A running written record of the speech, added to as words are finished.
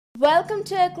Welcome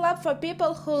to a club for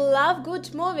people who love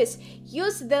good movies.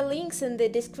 Use the links in the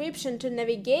description to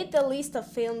navigate the list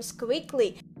of films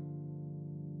quickly.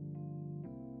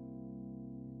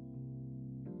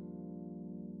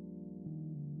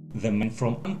 The Man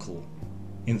from U.N.C.L.E.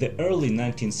 In the early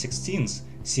 1916s,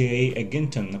 CIA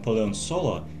agent Napoleon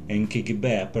Sola and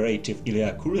KGB operative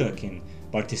Ilya Kuryakin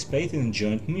participated in a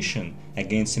joint mission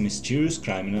against a mysterious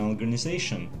criminal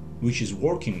organization, which is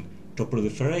working to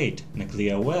proliferate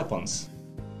nuclear weapons.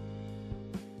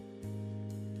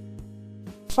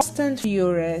 Fast and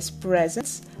Furious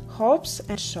presents Hobbs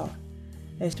and Shaw,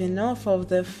 a spin-off of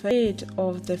the Fate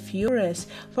of the Furious,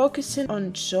 focusing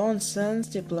on Johnson's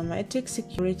diplomatic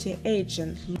security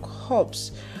agent Luke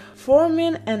Hobbs,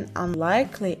 forming an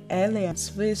unlikely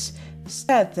alliance with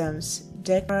Statham's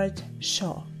Deckard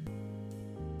Shaw.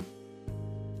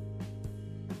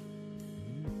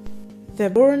 The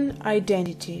Bourne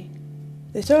Identity.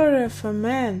 The story of a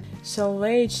man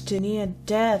salvaged near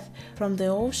death from the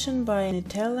ocean by an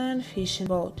Italian fishing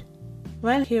boat.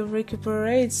 When he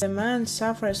recuperates, the man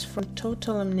suffers from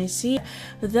total amnesia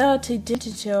without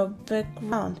identity or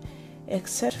background,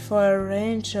 except for a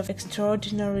range of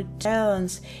extraordinary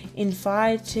talents in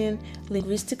fighting,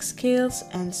 linguistic skills,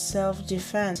 and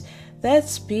self-defense that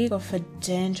speak of a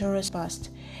dangerous past.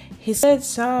 He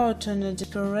sets out on a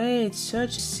desperate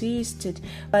search assisted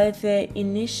by the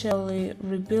initially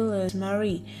rebellious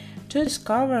Marie to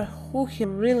discover who he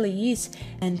really is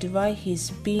and why he's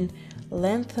been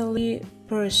lengthily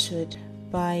pursued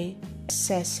by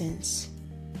assassins.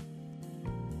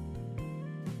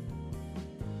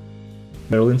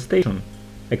 Berlin Station,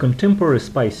 a contemporary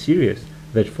spy series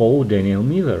that followed Daniel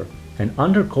Miller, an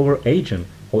undercover agent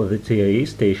of the CIA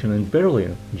station in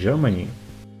Berlin, Germany.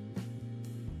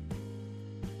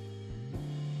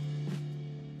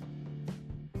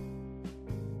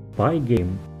 Spy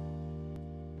Game.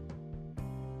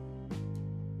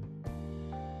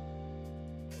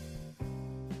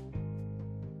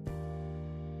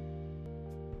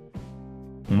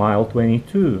 Mile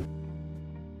 22.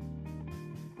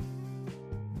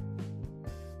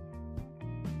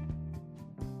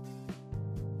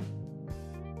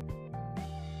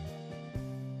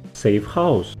 Safe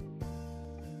House.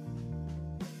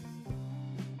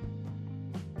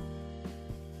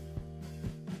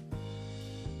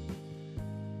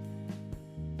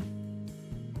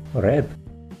 Red.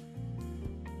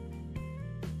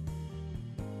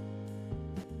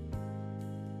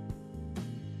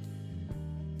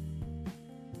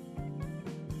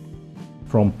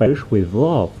 From Paris with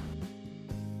Love.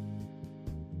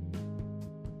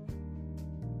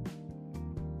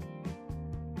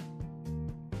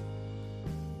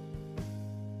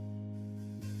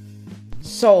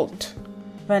 Salt.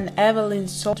 When Evelyn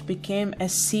Salt became a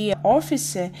CIA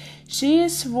officer, she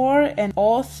swore an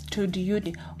oath to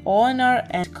duty, honor,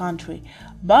 and country.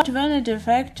 But when a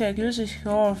defector accuses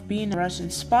her of being a Russian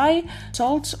spy,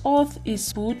 Salt's oath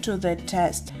is put to the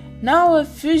test. Now a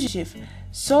fugitive,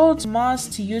 Salt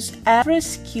must use every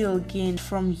skill gained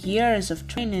from years of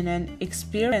training and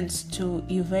experience to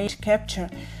evade capture.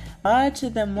 But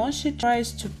the more she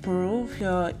tries to prove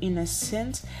her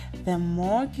innocence, the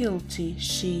more guilty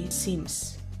she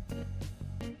seems.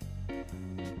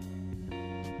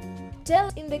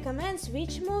 Tell in the comments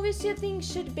which movies you think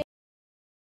should be